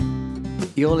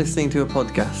You're listening to a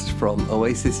podcast from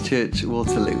Oasis Church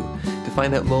Waterloo. To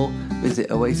find out more, visit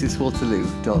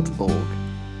oasiswaterloo.org.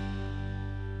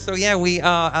 So yeah, we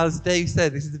are, as Dave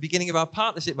said, this is the beginning of our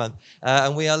partnership month,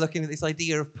 and we are looking at this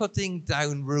idea of putting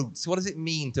down roots. What does it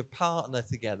mean to partner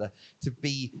together, to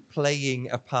be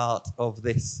playing a part of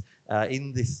this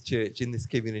in this church, in this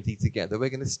community together? We're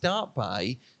going to start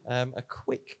by a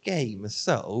quick game.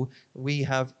 So we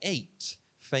have 8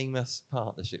 famous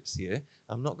partnerships here.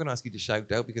 I'm not going to ask you to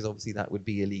shout out because obviously that would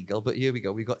be illegal, but here we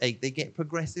go. We've got 8. They get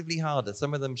progressively harder.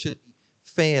 Some of them should be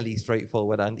fairly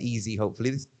straightforward and easy, hopefully.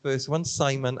 This is the first one,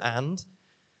 Simon and.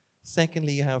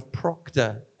 Secondly, you have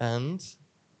Proctor and.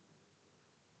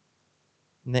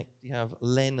 Next, you have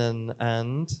Lennon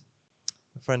and.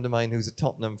 A friend of mine who's a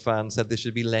Tottenham fan said this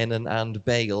should be Lennon and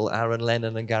Bale. Aaron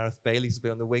Lennon and Gareth Bale used to be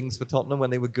on the wings for Tottenham when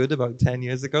they were good about 10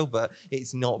 years ago, but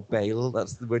it's not Bale.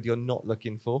 That's the word you're not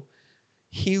looking for.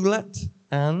 Hewlett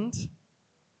and.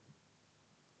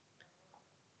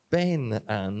 Ben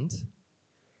and.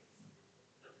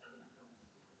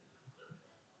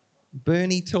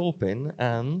 Bernie Taupin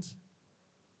and.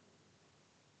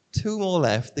 2 more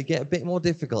left. They get a bit more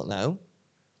difficult now.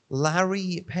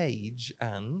 Larry Page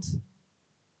and.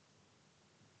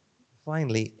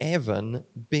 Finally, Evan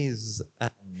Biz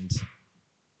and.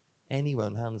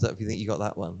 Anyone, hands up if you think you got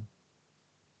that one.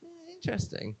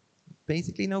 Interesting.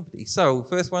 Basically nobody. So,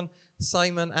 first one,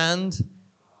 Simon and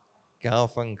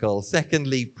Garfunkel.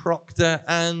 Secondly, Proctor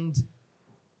and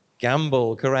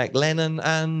Gamble. Correct. Lennon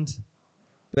and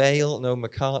Bale. No,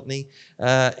 McCartney.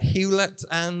 Hewlett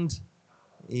and.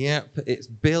 Yep, it's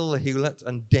Bill Hewlett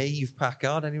and Dave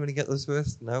Packard. Anybody get those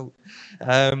first? No.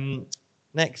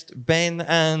 Next, Ben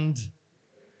and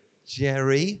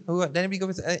Jerry. Oh, did anybody go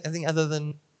with anything other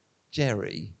than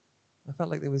Jerry? I felt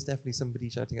like there was definitely somebody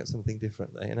shouting out something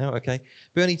different there, you know? Okay.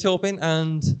 Bernie Taupin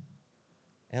and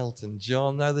Elton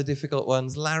John. Now the difficult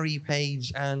ones. Larry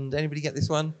Page and anybody get this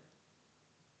one?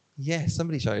 Yes,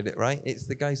 somebody shouted it, right? It's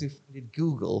the guys who founded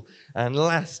Google. And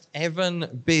last,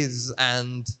 Evan Biz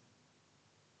and...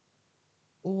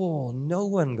 Oh, no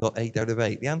one got 8 out of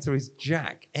 8. The answer is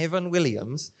Jack. Evan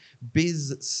Williams,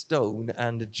 Biz Stone,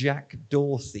 and Jack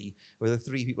Dorsey were the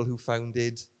 3 people who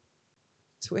founded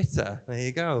Twitter. There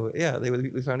you go. Yeah, they were the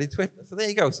people who founded Twitter. So there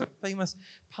you go. Some famous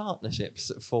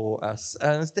partnerships for us.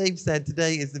 And as Dave said,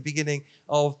 today is the beginning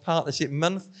of Partnership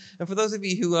Month. And for those of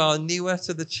you who are newer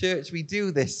to the church, we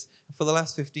do this for the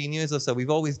last 15 years or so.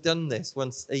 We've always done this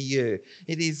once a year.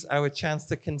 It is our chance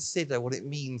to consider what it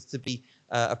means to be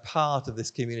a part of this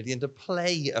community and to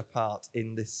play a part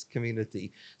in this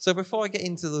community. So before I get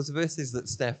into those verses that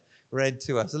Steph read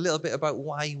to us, a little bit about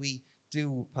why we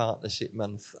do Partnership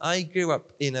Month. I grew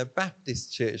up in a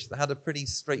Baptist church that had a pretty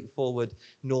straightforward,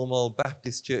 normal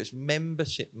Baptist church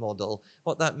membership model.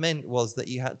 What that meant was that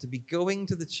you had to be going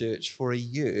to the church for a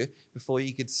year before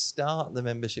you could start the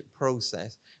membership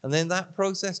process. And then that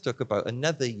process took about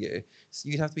another year. So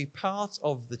you'd have to be part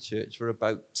of the church for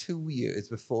about 2 years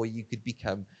before you could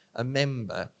become a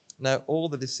member. Now, all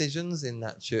the decisions in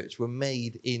that church were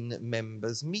made in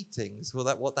members' meetings.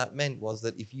 Well, what that meant was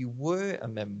that if you were a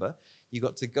member, you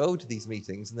got to go to these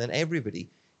meetings, and then everybody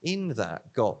in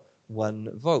that got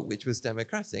 1 vote, which was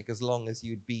democratic, as long as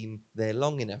you'd been there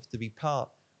long enough to be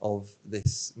part of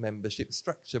this membership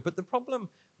structure. But the problem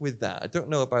with that, I don't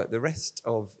know about the rest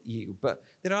of you, but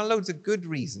there are loads of good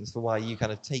reasons for why you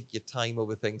kind of take your time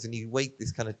over things and you wait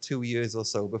this kind of 2 years or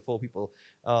so before people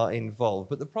are involved.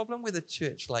 But the problem with a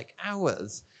church like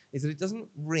ours is that it doesn't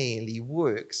really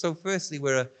work. So firstly,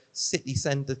 we're a city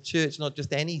centre church, not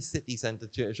just any city centre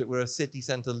church, but we're a city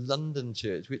centre London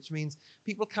church, which means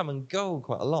people come and go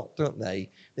quite a lot, don't they?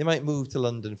 They might move to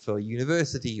London for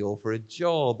university or for a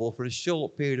job or for a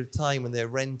short period of time when they're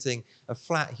renting a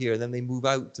flat here, and then they move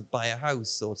out to buy a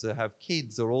house or to have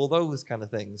kids or all those kind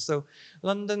of things. So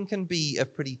London can be a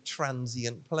pretty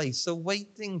transient place. So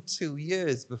waiting 2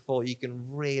 years before you can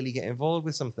really get involved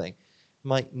with something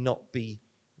might not be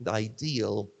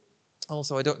ideal.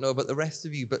 Also, I don't know about the rest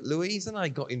of you, but Louise and I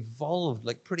got involved,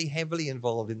 like pretty heavily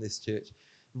involved in this church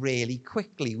really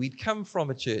quickly. We'd come from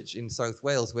a church in South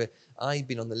Wales where I'd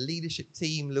been on the leadership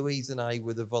team. Louise and I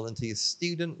were the volunteer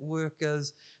student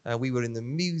workers. We were in the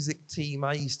music team.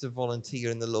 I used to volunteer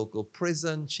in the local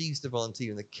prison. She used to volunteer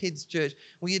in the kids' church.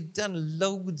 We had done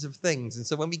loads of things. And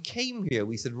so when we came here,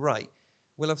 we said, right,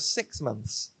 we'll have 6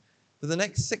 months. For the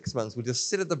next 6 months, we'll just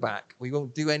sit at the back. We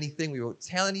won't do anything. We won't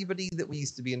tell anybody that we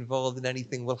used to be involved in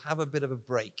anything. We'll have a bit of a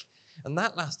break. And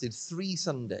that lasted 3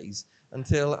 Sundays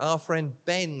until our friend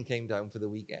Ben came down for the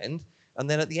weekend. And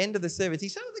then at the end of the service, he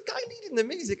said, "Oh, the guy leading the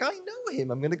music, I know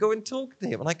him. I'm going to go and talk to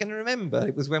him." And I can remember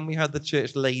it was when we had the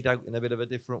church laid out in a bit of a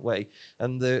different way,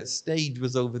 and the stage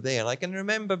was over there. And I can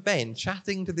remember Ben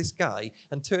chatting to this guy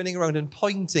and turning around and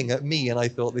pointing at me. And I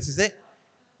thought, this is it.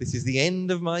 This is the end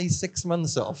of my 6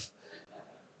 months off.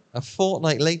 A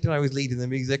fortnight later, I was leading the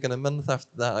music, and a month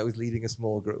after that, I was leading a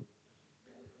small group.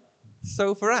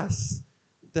 So for us,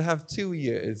 to have 2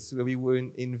 years where we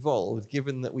weren't involved,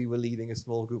 given that we were leading a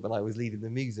small group and I was leading the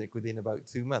music within about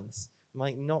 2 months,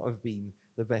 might not have been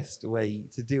the best way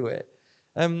to do it.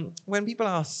 When people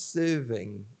are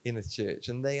serving in a church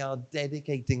and they are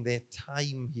dedicating their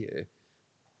time here,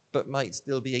 but might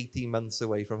still be 18 months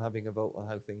away from having a vote on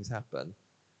how things happen,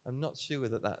 I'm not sure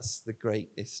that that's the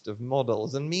greatest of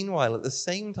models. And meanwhile, at the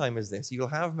same time as this, you'll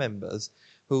have members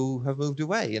who have moved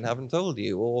away and haven't told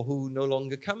you, or who no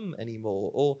longer come anymore,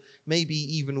 or maybe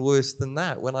even worse than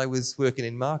that. When I was working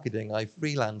in marketing, I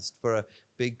freelanced for a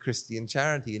big Christian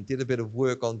charity and did a bit of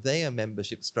work on their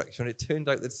membership structure, and it turned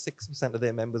out that 6% of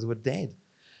their members were dead.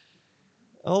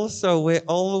 Also, we're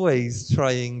always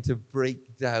trying to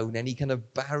break down any kind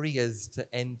of barriers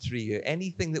to entry, or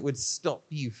anything that would stop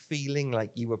you feeling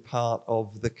like you were part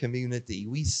of the community.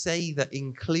 We say that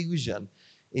inclusion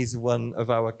is one of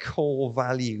our core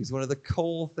values, one of the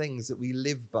core things that we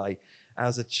live by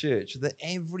as a church, that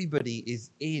everybody is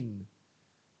in.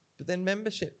 But then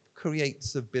membership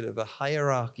creates a bit of a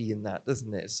hierarchy in that,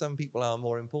 doesn't it? Some people are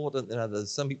more important than others.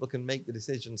 Some people can make the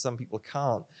decision, some people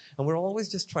can't. And we're always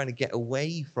just trying to get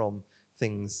away from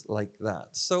things like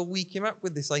that. So we came up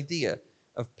with this idea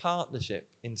of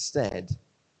partnership instead.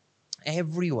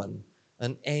 Everyone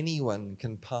and anyone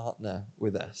can partner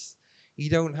with us. You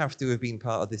don't have to have been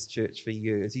part of this church for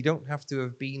years. You don't have to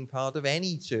have been part of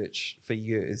any church for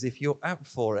years. If you're up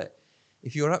for it,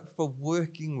 if you're up for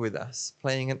working with us,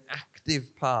 playing an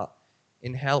active part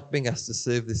in helping us to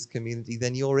serve this community,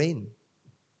 then you're in.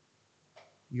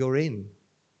 You're in.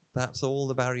 That's all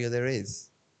the barrier there is.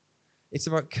 It's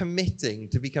about committing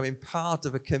to becoming part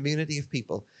of a community of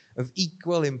people of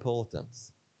equal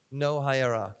importance, no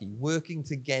hierarchy, working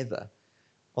together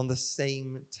on the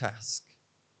same task.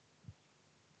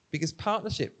 Because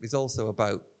partnership is also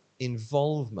about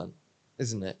involvement,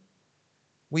 isn't it?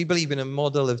 We believe in a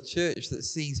model of church that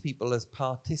sees people as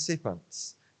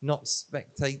participants, not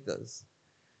spectators.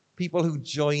 People who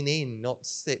join in, not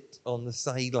sit on the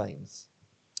sidelines.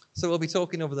 So we'll be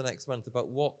talking over the next month about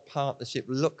what partnership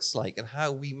looks like and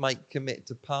how we might commit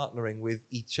to partnering with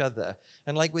each other.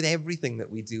 And like with everything that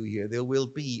we do here, there will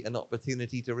be an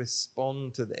opportunity to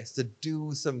respond to this, to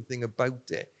do something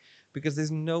about it. Because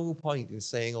there's no point in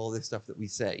saying all this stuff that we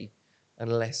say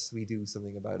unless we do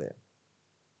something about it.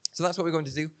 So that's what we're going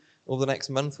to do over the next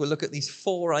month. We'll look at these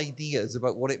 4 ideas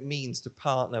about what it means to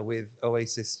partner with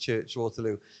Oasis Church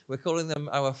Waterloo. We're calling them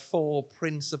our 4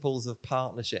 principles of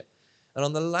partnership. And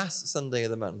on the last Sunday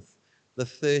of the month, the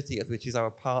 30th, which is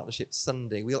our partnership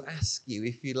Sunday, we'll ask you,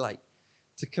 if you like,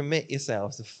 to commit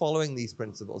yourselves to following these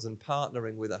principles and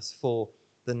partnering with us for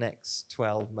the next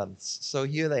 12 months. So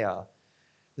here they are.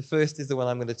 The first is the one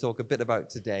I'm going to talk a bit about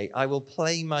today. I will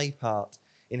play my part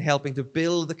in helping to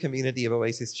build the community of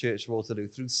Oasis Church Waterloo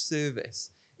through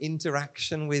service,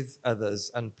 interaction with others,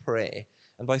 and prayer,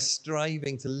 and by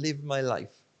striving to live my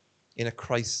life in a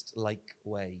Christ-like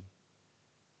way.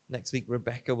 Next week,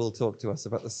 Rebecca will talk to us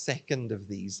about the second of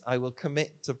these. I will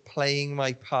commit to playing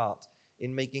my part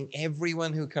in making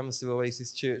everyone who comes to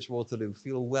Oasis Church Waterloo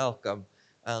feel welcome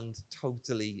and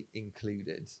totally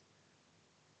included.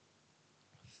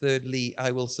 Thirdly,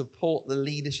 I will support the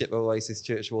leadership of Oasis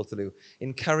Church Waterloo,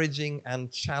 encouraging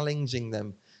and challenging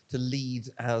them to lead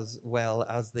as well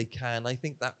as they can. I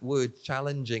think that word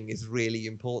challenging is really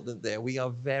important there. We are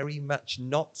very much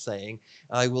not saying,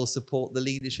 I will support the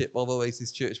leadership of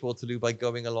Oasis Church Waterloo by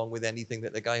going along with anything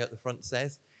that the guy at the front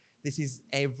says. This is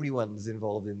everyone's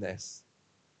involved in this.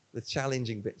 The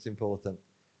challenging bit's important.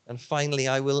 And finally,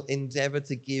 I will endeavor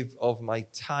to give of my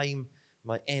time,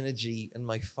 my energy, and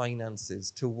my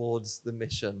finances towards the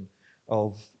mission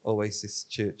of Oasis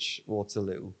Church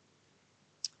Waterloo.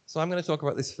 So I'm going to talk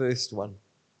about this first one.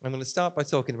 I'm going to start by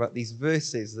talking about these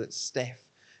verses that Steph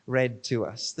read to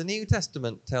us. The New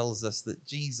Testament tells us that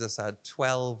Jesus had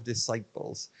 12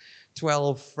 disciples,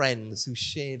 12 friends who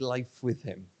shared life with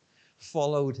him,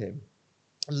 followed him,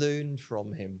 learned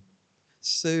from him,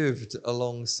 served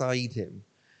alongside him,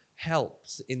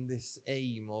 helped in this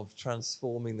aim of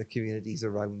transforming the communities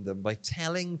around them by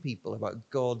telling people about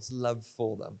God's love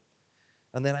for them.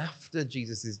 And then after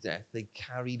Jesus' death, they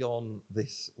carried on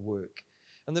this work.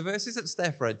 And the verses that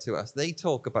Steph read to us, they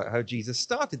talk about how Jesus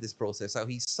started this process, how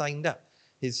he signed up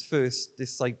his first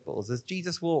disciples. As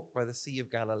Jesus walked by the Sea of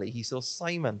Galilee, he saw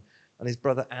Simon and his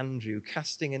brother Andrew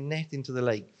casting a net into the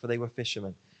lake, for they were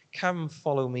fishermen. Come,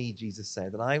 follow me, Jesus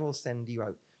said, and I will send you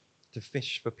out to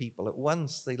fish for people. At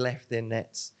once they left their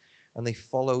nets and they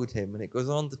followed him. And it goes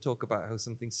on to talk about how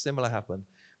something similar happened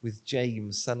with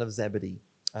James, son of Zebedee,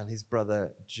 and his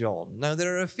brother John. Now,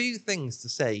 there are a few things to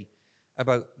say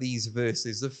about these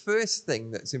verses. The first thing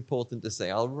that's important to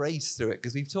say, I'll race through it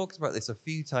because we've talked about this a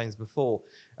few times before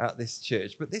at this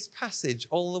church, but this passage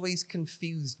always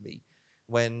confused me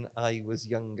when I was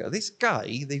younger. This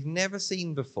guy they've never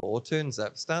seen before turns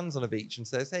up, stands on a beach and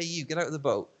says, "Hey, you, get out of the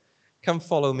boat, come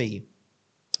follow me."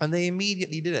 And they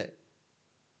immediately did it.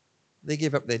 They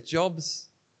gave up their jobs,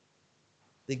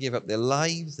 they gave up their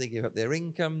lives, they gave up their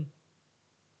income,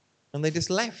 and they just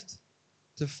left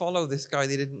to follow this guy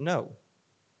they didn't know.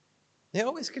 It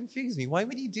always confused me. Why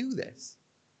would you do this?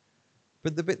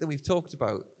 But the bit that we've talked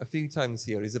about a few times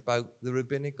here is about the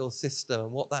rabbinical system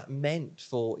and what that meant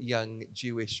for young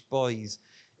Jewish boys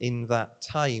in that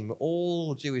time.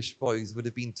 All Jewish boys would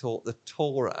have been taught the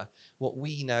Torah, what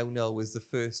we now know as the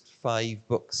first 5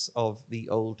 books of the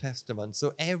Old Testament.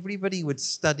 So everybody would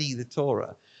study the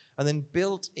Torah. And then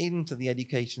built into the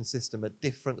education system at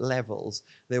different levels,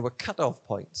 there were cut-off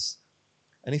points.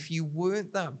 And if you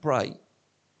weren't that bright,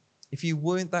 if you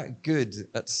weren't that good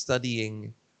at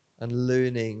studying and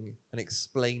learning and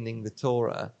explaining the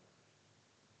Torah,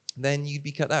 then you'd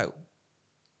be cut out.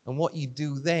 And what you'd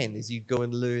do then is you'd go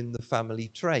and learn the family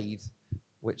trade,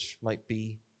 which might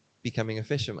be becoming a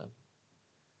fisherman.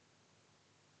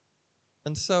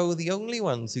 And so the only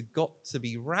ones who got to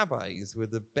be rabbis were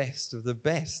the best of the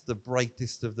best, the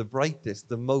brightest of the brightest,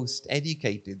 the most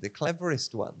educated, the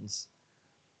cleverest ones.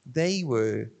 They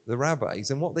were the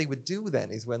rabbis. And what they would do then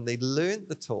is when they'd learned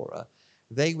the Torah,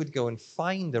 they would go and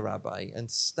find a rabbi and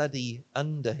study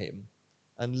under him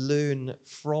and learn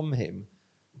from him.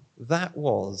 That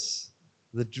was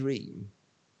the dream.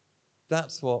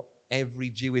 That's what every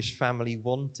Jewish family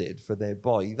wanted for their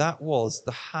boy. That was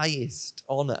the highest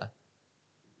honor.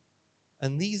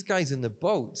 And these guys in the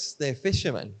boats, they're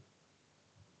fishermen.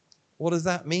 What does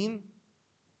that mean?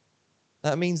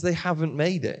 That means they haven't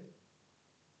made it.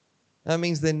 That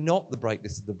means they're not the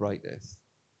brightest of the brightest.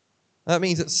 That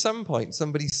means at some point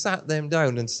somebody sat them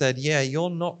down and said, yeah,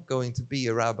 you're not going to be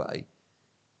a rabbi.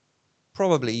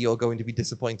 Probably you're going to be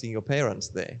disappointing your parents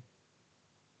there.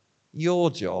 Your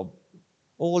job,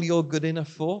 all you're good enough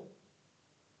for,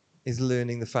 is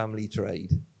learning the family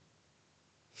trade.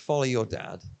 Follow your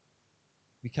dad.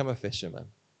 Become a fisherman.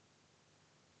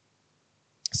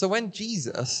 So when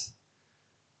Jesus,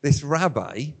 this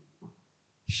rabbi,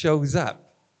 shows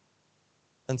up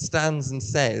and stands and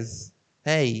says,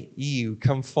 hey, you,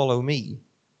 come follow me,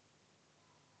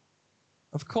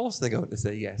 of course they're going to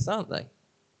say yes, aren't they?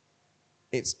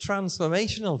 It's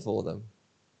transformational for them.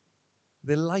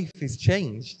 Their life is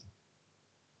changed.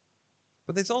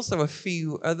 But there's also a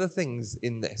few other things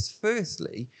in this.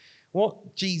 Firstly,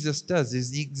 what Jesus does is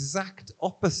the exact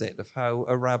opposite of how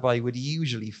a rabbi would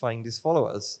usually find his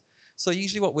followers. So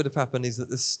usually what would have happened is that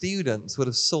the students would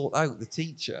have sought out the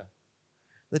teacher.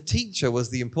 The teacher was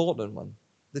the important one.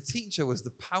 The teacher was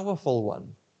the powerful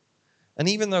one. And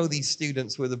even though these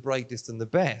students were the brightest and the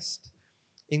best,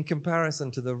 in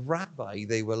comparison to the rabbi,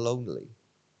 they were lonely.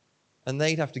 And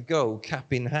they'd have to go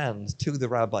cap in hand to the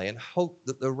rabbi and hope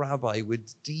that the rabbi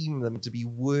would deem them to be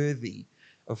worthy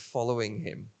of following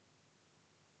him,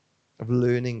 of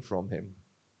learning from him.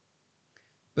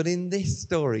 But in this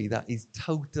story, that is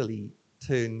totally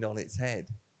turned on its head.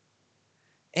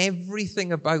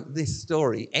 Everything about this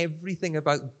story, everything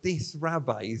about this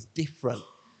rabbi is different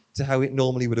to how it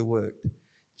normally would have worked.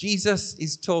 Jesus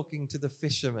is talking to the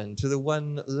fisherman, to the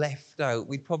one left out.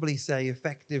 We'd probably say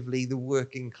effectively the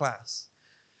working class.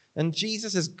 And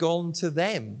Jesus has gone to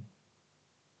them.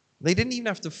 They didn't even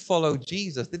have to follow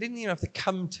Jesus. They didn't even have to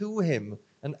come to him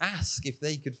and ask if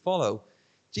they could follow.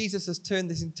 Jesus has turned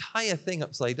this entire thing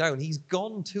upside down. He's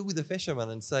gone to the fisherman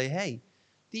and say, hey,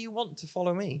 do you want to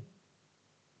follow me?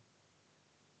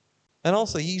 And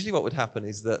also, usually what would happen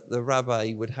is that the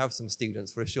rabbi would have some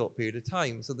students for a short period of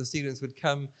time. So the students would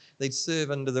come, they'd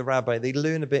serve under the rabbi, they'd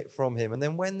learn a bit from him. And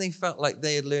then when they felt like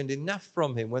they had learned enough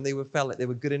from him, when they felt like they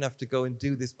were good enough to go and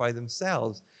do this by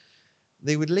themselves,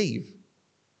 they would leave.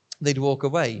 They'd walk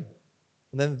away.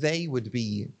 And then they would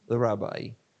be the rabbi.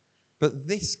 But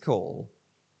this call,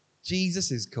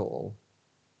 Jesus' call,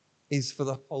 is for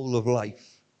the whole of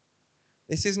life.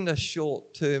 This isn't a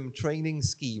short-term training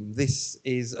scheme. This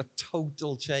is a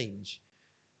total change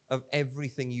of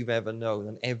everything you've ever known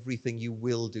and everything you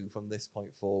will do from this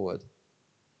point forward.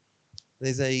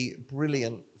 There's a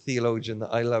brilliant theologian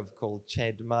that I love called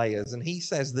Ched Myers, and he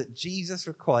says that Jesus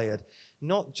required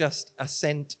not just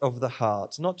assent of the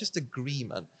heart, not just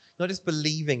agreement, not just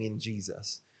believing in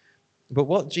Jesus, but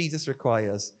what Jesus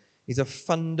requires is a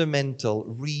fundamental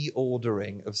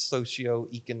reordering of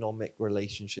socio-economic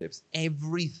relationships.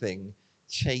 Everything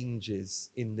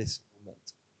changes in this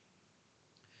moment.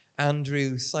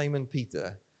 Andrew, Simon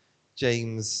Peter,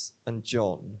 James, and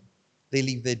John, they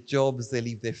leave their jobs, they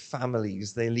leave their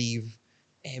families, they leave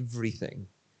everything.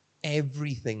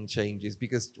 Everything changes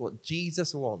because what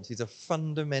Jesus wants is a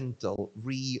fundamental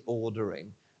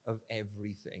reordering of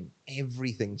everything.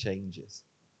 Everything changes.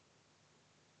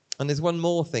 And there's one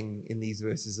more thing in these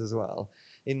verses as well.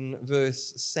 In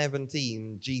verse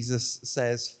 17, Jesus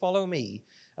says, "Follow me,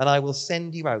 and I will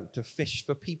send you out to fish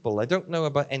for people." I don't know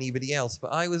about anybody else,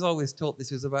 but I was always taught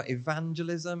this was about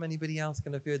evangelism. Anybody else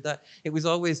can have heard that? It was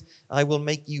always, "I will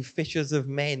make you fishers of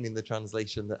men," in the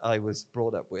translation that I was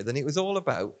brought up with. And it was all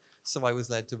about, so I was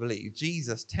led to believe,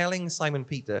 Jesus telling Simon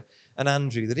Peter and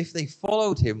Andrew that if they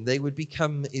followed him, they would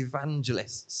become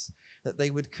evangelists, that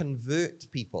they would convert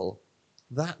people.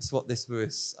 That's what this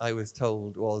verse, I was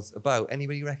told, was about.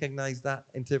 Anybody recognize that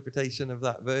interpretation of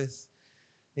that verse?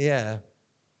 Yeah.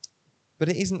 But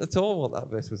it isn't at all what that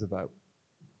verse was about.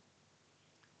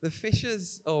 The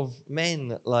fishers of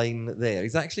men line there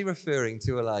is actually referring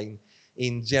to a line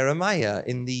in Jeremiah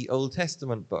in the Old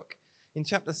Testament book. In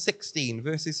chapter 16,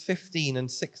 verses 15 and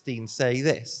 16 say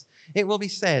this: "It will be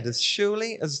said, as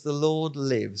surely as the Lord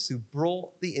lives, who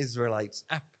brought the Israelites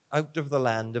out of the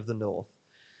land of the north,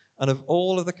 and of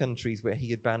all of the countries where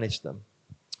he had banished them.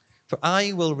 For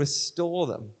I will restore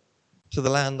them to the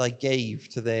land I gave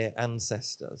to their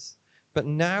ancestors. But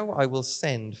now I will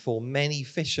send for many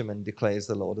fishermen, declares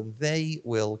the Lord, and they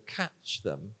will catch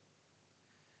them."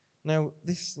 Now,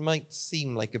 this might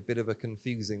seem like a bit of a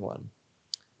confusing one,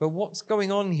 but what's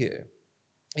going on here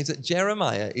is that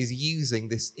Jeremiah is using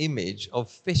this image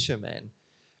of fishermen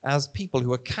as people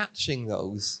who are catching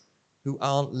those who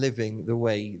aren't living the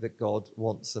way that God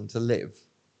wants them to live.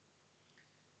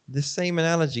 The same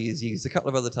analogy is used a couple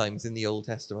of other times in the Old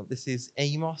Testament. This is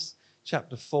Amos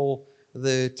chapter 4.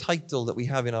 The title that we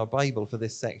have in our Bible for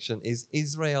this section is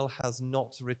 "Israel Has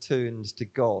Not Returned to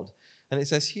God." And it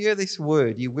says, "Hear this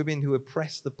word, you women who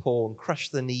oppress the poor and crush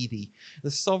the needy.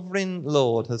 The sovereign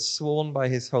Lord has sworn by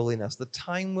his holiness, the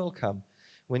time will come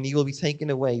when you will be taken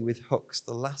away with hooks,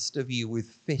 the last of you with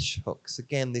fish hooks."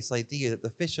 Again, this idea that the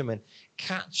fishermen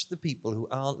catch the people who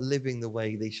aren't living the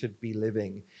way they should be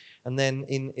living. And then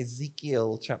in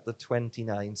Ezekiel chapter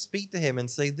 29, "Speak to him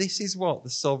and say, this is what the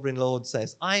sovereign Lord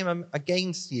says. I am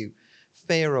against you,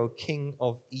 Pharaoh, king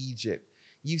of Egypt.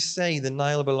 You say the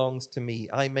Nile belongs to me.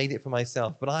 I made it for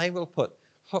myself, but I will put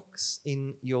hooks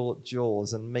in your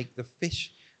jaws and make the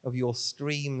fish of your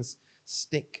streams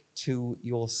stick to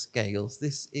your scales."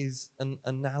 This is an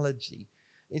analogy.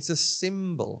 It's a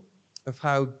symbol of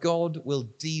how God will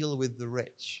deal with the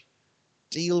rich,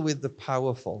 deal with the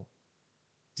powerful,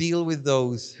 deal with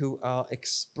those who are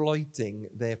exploiting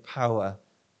their power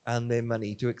and their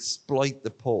money to exploit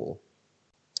the poor.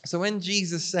 So when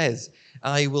Jesus says,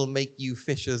 "I will make you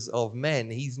fishers of men,"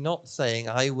 he's not saying,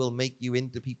 "I will make you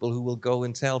into people who will go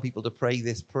and tell people to pray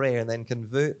this prayer and then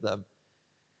convert them."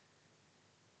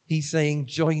 He's saying,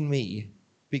 "Join me,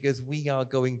 because we are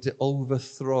going to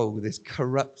overthrow this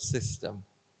corrupt system.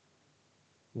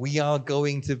 We are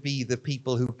going to be the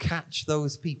people who catch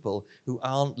those people who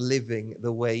aren't living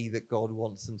the way that God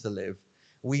wants them to live.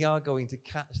 We are going to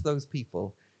catch those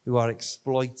people who are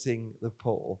exploiting the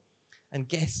poor." And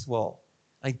guess what?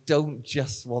 I don't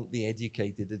just want the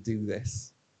educated to do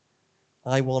this.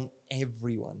 I want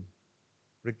everyone,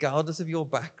 regardless of your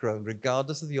background,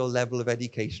 regardless of your level of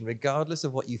education, regardless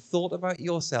of what you thought about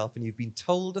yourself and you've been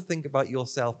told to think about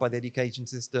yourself by the education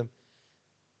system,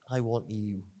 I want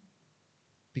you.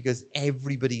 Because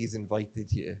everybody is invited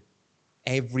here.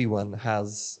 Everyone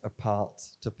has a part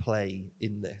to play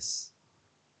in this.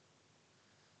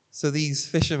 So these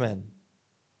fishermen,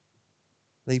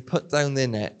 they put down their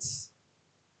nets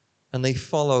and they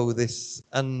follow this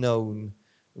unknown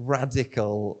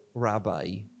radical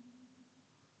rabbi.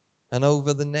 And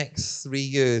over the next 3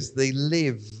 years, they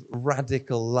live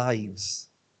radical lives.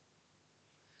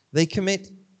 They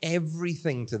commit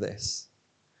everything to this.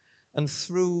 And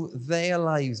through their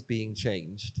lives being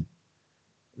changed,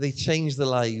 they change the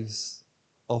lives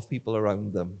of people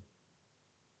around them.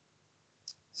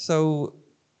 So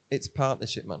it's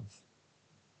Partnership Month.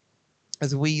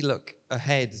 As we look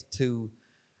ahead to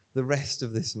the rest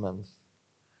of this month,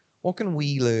 what can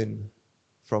we learn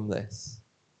from this?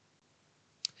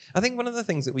 I think one of the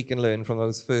things that we can learn from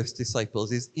those first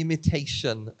disciples is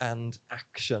imitation and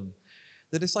action.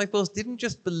 The disciples didn't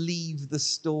just believe the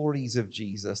stories of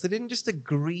Jesus. They didn't just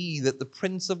agree that the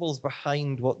principles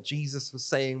behind what Jesus was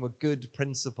saying were good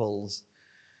principles.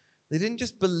 They didn't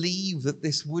just believe that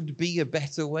this would be a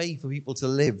better way for people to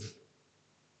live.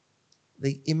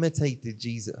 They imitated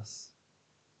Jesus.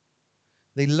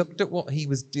 They looked at what he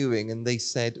was doing and they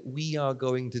said, we are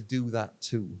going to do that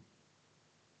too.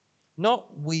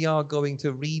 Not we are going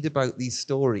to read about these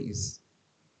stories.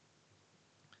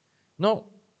 Not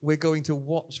we're going to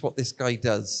watch what this guy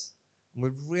does. And we're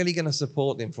really going to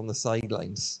support him from the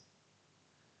sidelines.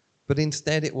 But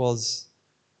instead it was,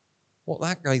 what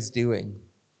that guy's doing,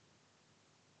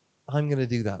 I'm going to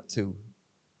do that too.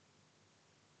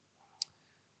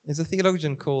 There's a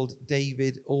theologian called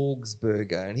David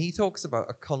Augsburger, and he talks about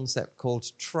a concept called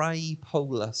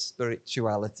tripolar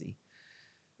spirituality.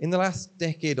 In the last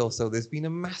decade or so, there's been a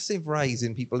massive rise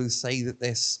in people who say that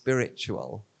they're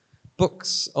spiritual.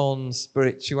 Books on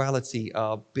spirituality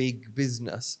are big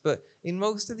business, but in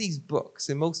most of these books,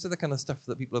 in most of the kind of stuff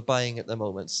that people are buying at the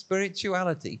moment,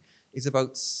 spirituality is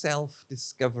about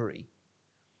self-discovery.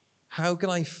 How can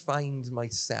I find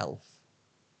myself?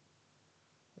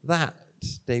 That,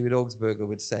 David Augsburger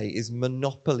would say, is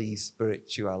monopoly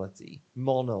spirituality,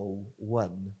 mono,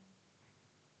 one.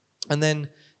 And then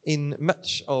in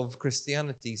much of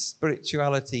Christianity,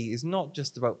 spirituality is not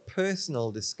just about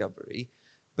personal discovery,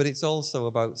 but it's also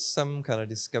about some kind of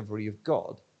discovery of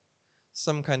God,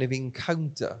 some kind of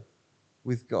encounter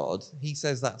with God. He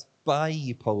says that's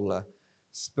bipolar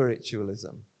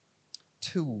spiritualism.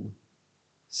 Two,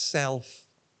 self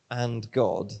and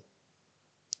God.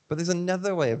 But there's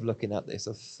another way of looking at this,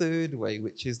 a third way,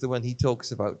 which is the one he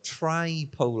talks about,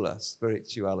 tripolar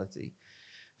spirituality.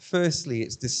 Firstly,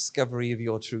 it's discovery of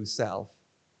your true self.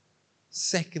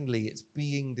 Secondly, it's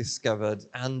being discovered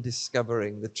and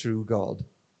discovering the true God.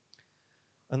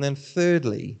 And then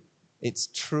thirdly, it's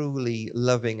truly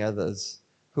loving others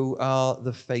who are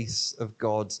the face of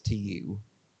God to you.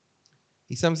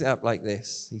 He sums it up like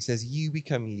this. He says, you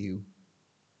become you.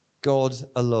 God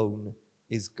alone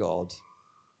is God.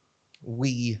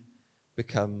 We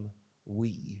become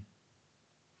we.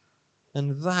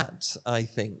 And that, I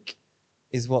think,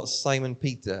 is what Simon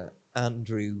Peter,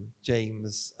 Andrew,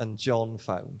 James, and John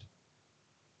found.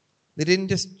 They didn't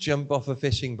just jump off a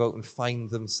fishing boat and find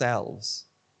themselves.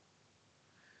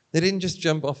 They didn't just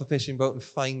jump off a fishing boat and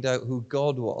find out who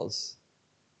God was.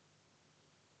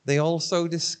 They also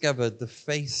discovered the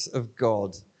face of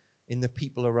God in the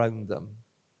people around them.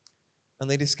 And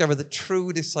they discovered that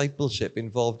true discipleship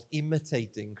involved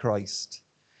imitating Christ.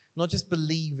 Not just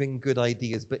believing good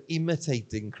ideas, but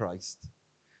imitating Christ.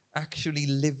 Actually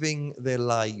living their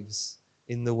lives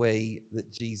in the way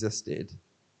that Jesus did.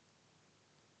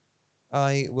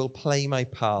 I will play my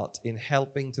part in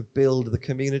helping to build the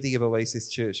community of Oasis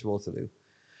Church Waterloo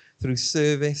through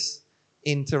service,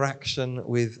 interaction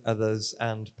with others,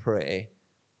 and prayer,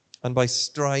 and by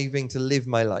striving to live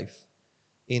my life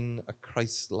in a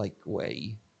Christ-like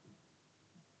way.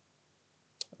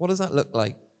 What does that look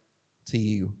like to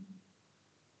you?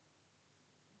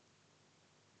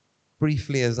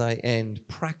 Briefly as I end,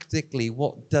 practically,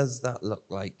 what does that look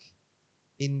like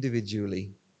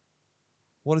individually?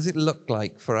 What does it look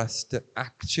like for us to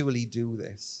actually do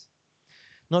this?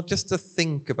 Not just to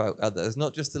think about others,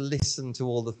 not just to listen to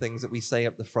all the things that we say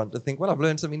up the front, to think, well, I've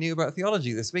learned something new about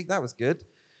theology this week, that was good.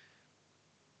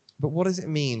 But what does it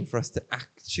mean for us to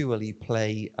actually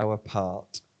play our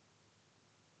part?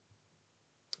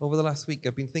 Over the last week,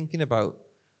 I've been thinking about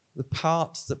the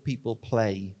parts that people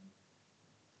play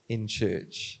in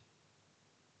church.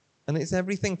 And it's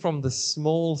everything from the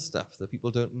small stuff that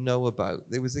people don't know about.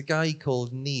 There was a guy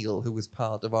called Neil who was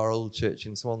part of our old church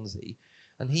in Swansea,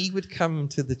 and he would come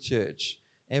to the church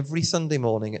every Sunday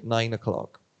morning at 9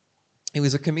 o'clock. It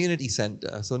was a community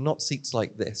centre, so not seats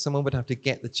like this. Someone would have to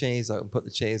get the chairs out and put the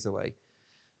chairs away.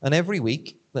 And every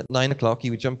week at 9 o'clock, he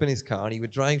would jump in his car and he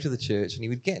would drive to the church and he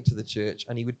would get to the church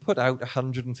and he would put out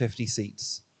 150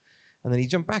 seats. And then he'd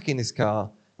jump back in his car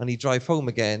and he'd drive home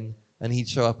again and he'd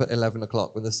show up at 11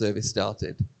 o'clock when the service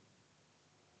started.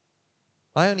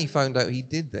 I only found out he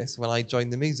did this when I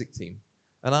joined the music team.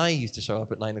 And I used to show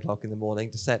up at 9 o'clock in the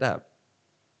morning to set up.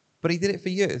 But he did it for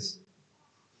years.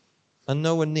 And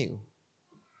no one knew.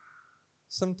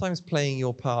 Sometimes playing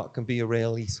your part can be a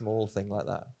really small thing like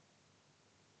that.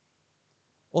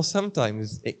 Or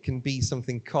sometimes it can be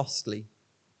something costly,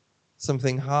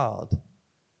 something hard.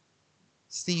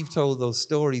 Steve told those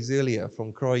stories earlier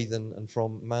from Croydon and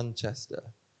from Manchester.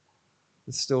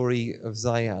 The story of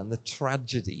Zion, the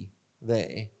tragedy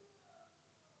there.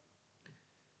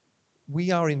 We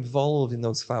are involved in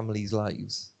those families'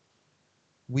 lives.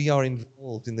 We are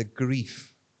involved in the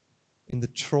grief, in the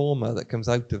trauma that comes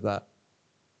out of that.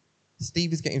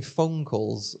 Steve is getting phone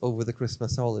calls over the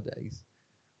Christmas holidays.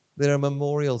 There are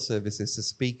memorial services to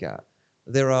speak at.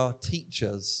 There are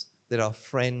teachers, there are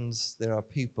friends, there are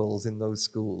pupils in those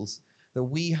schools that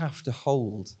we have to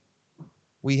hold.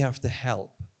 We have to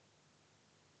help.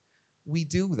 We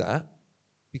do that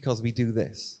because we do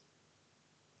this.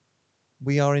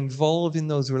 We are involved in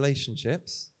those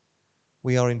relationships.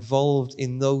 We are involved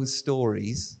in those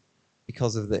stories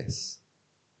because of this.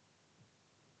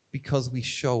 Because we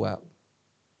show up.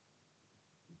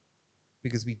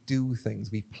 Because we do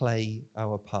things. We play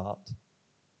our part.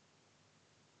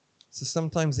 So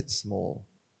sometimes it's small.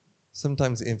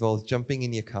 Sometimes it involves jumping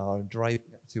in your car and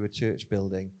driving up to a church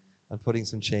building and putting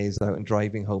some chairs out and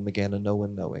driving home again and no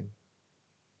one knowing.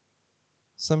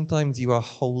 Sometimes you are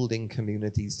holding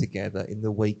communities together in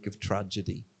the wake of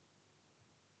tragedy.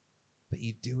 But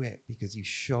you do it because you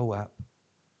show up.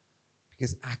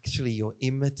 Because actually you're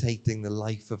imitating the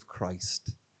life of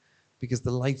Christ. Because the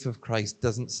life of Christ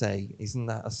doesn't say, isn't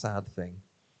that a sad thing?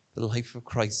 The life of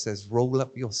Christ says, roll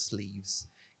up your sleeves,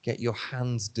 get your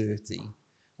hands dirty,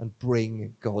 and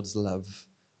bring God's love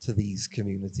to these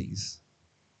communities.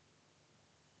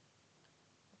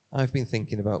 I've been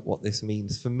thinking about what this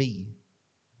means for me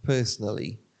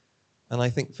personally. And I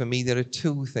think for me, there are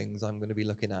two things I'm going to be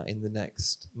looking at in the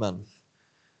next month.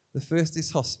 The first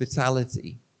is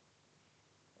hospitality.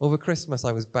 Over Christmas,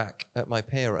 I was back at my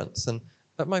parents', and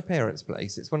at my parents'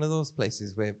 place, it's one of those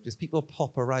places where just people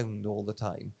pop around all the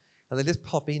time, and they just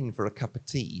pop in for a cup of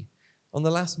tea. On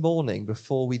the last morning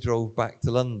before we drove back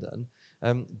to London,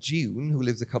 June, who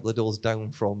lives a couple of doors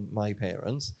down from my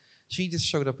parents, she just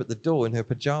showed up at the door in her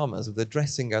pajamas with her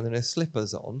dressing gown and her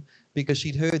slippers on because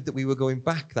she'd heard that we were going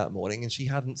back that morning and she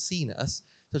hadn't seen us.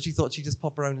 So she thought she'd just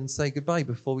pop around and say goodbye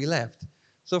before we left.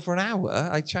 So for an hour,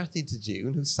 I chatted to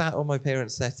June, who sat on my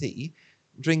parents' settee,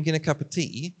 drinking a cup of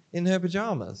tea in her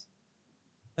pajamas.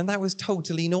 And that was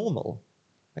totally normal.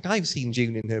 Like, I've seen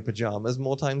June in her pajamas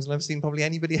more times than I've seen probably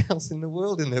anybody else in the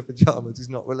world in her pajamas who's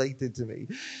not related to me.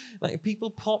 Like,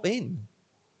 people pop in.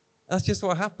 That's just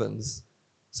what happens.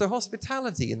 So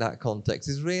hospitality in that context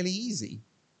is really easy.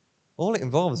 All it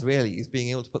involves really is being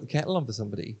able to put the kettle on for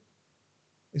somebody.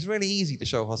 It's really easy to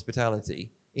show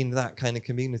hospitality in that kind of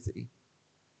community.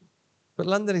 But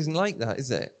London isn't like that,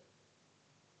 is it?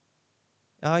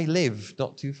 I live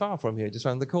not too far from here, just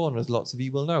around the corner, as lots of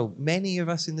you will know. Many of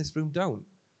us in this room don't.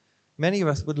 Many of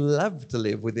us would love to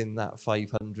live within that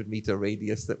 500-metre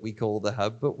radius that we call the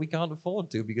hub, but we can't afford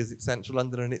to because it's central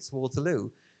London and it's Waterloo.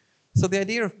 So the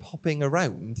idea of popping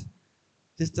around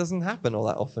just doesn't happen all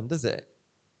that often, does it?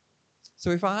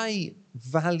 So if I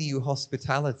value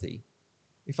hospitality,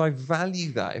 if I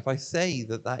value that, if I say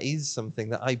that that is something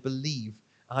that I believe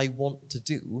I want to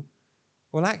do,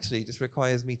 well, actually, it just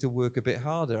requires me to work a bit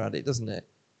harder at it, doesn't it?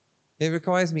 It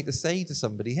requires me to say to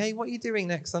somebody, hey, what are you doing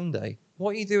next Sunday?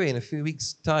 What are you doing in a few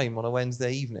weeks' time on a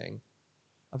Wednesday evening?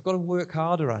 I've got to work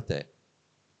harder at it.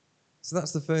 So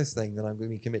that's the first thing that I'm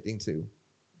going to be committing to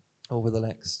over the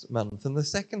next month. And the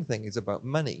second thing is about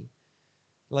money.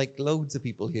 Like loads of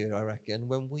people here, I reckon,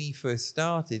 when we first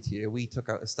started here, we took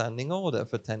out a standing order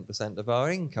for 10% of our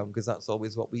income because that's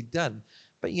always what we'd done.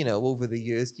 But, over the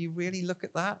years, do you really look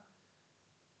at that?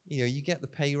 You get the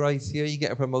pay rise here, you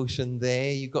get a promotion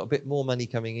there, you've got a bit more money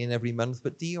coming in every month,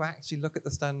 but do you actually look at the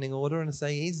standing order and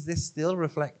say, is this still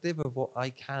reflective of what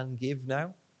I can give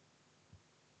now?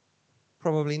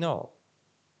 Probably not.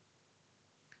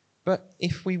 But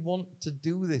if we want to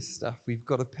do this stuff, we've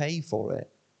got to pay for it.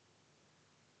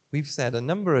 We've said a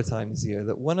number of times here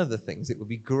that one of the things it would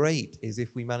be great is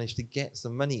if we managed to get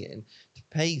some money in to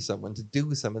pay someone to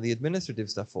do some of the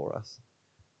administrative stuff for us.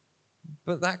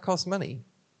 But that costs money.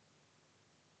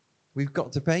 We've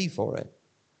got to pay for it.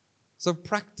 So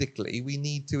practically, we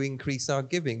need to increase our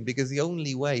giving because the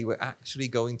only way we're actually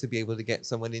going to be able to get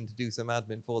someone in to do some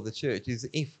admin for the church is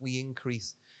if we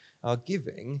increase our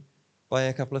giving by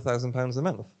a couple of £1,000s a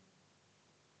month.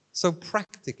 So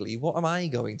practically, what am I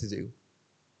going to do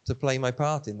to play my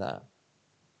part in that?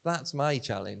 That's my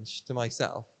challenge to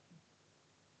myself.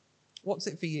 What's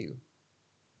it for you?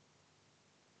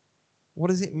 What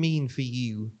does it mean for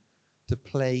you to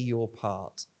play your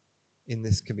part in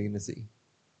this community?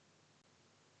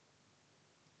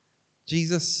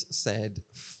 Jesus said,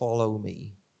 follow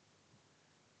me.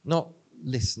 Not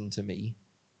listen to me.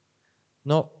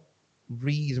 Not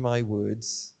read my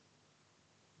words.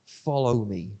 Follow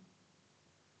me.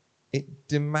 It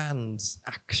demands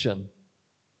action.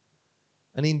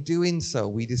 And in doing so,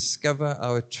 we discover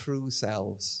our true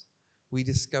selves. we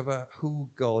discover who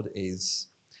God is,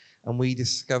 and we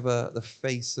discover the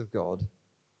face of God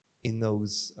in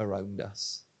those around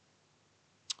us.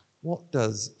 What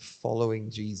does following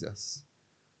Jesus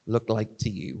look like to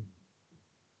you?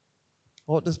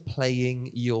 What does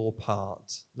playing your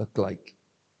part look like?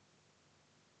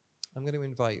 I'm going to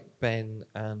invite Ben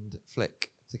and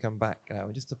Flick to come back now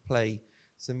and just to play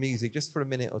some music just for a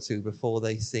minute or two before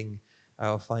they sing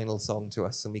our final song to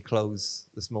us and we close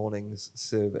this morning's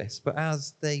service. But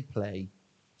as they play,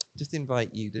 just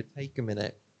invite you to take a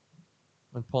minute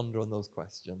and ponder on those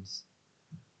questions.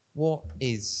 What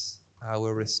is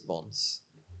our response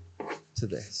to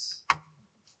this?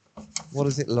 What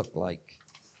does it look like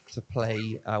to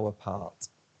play our part?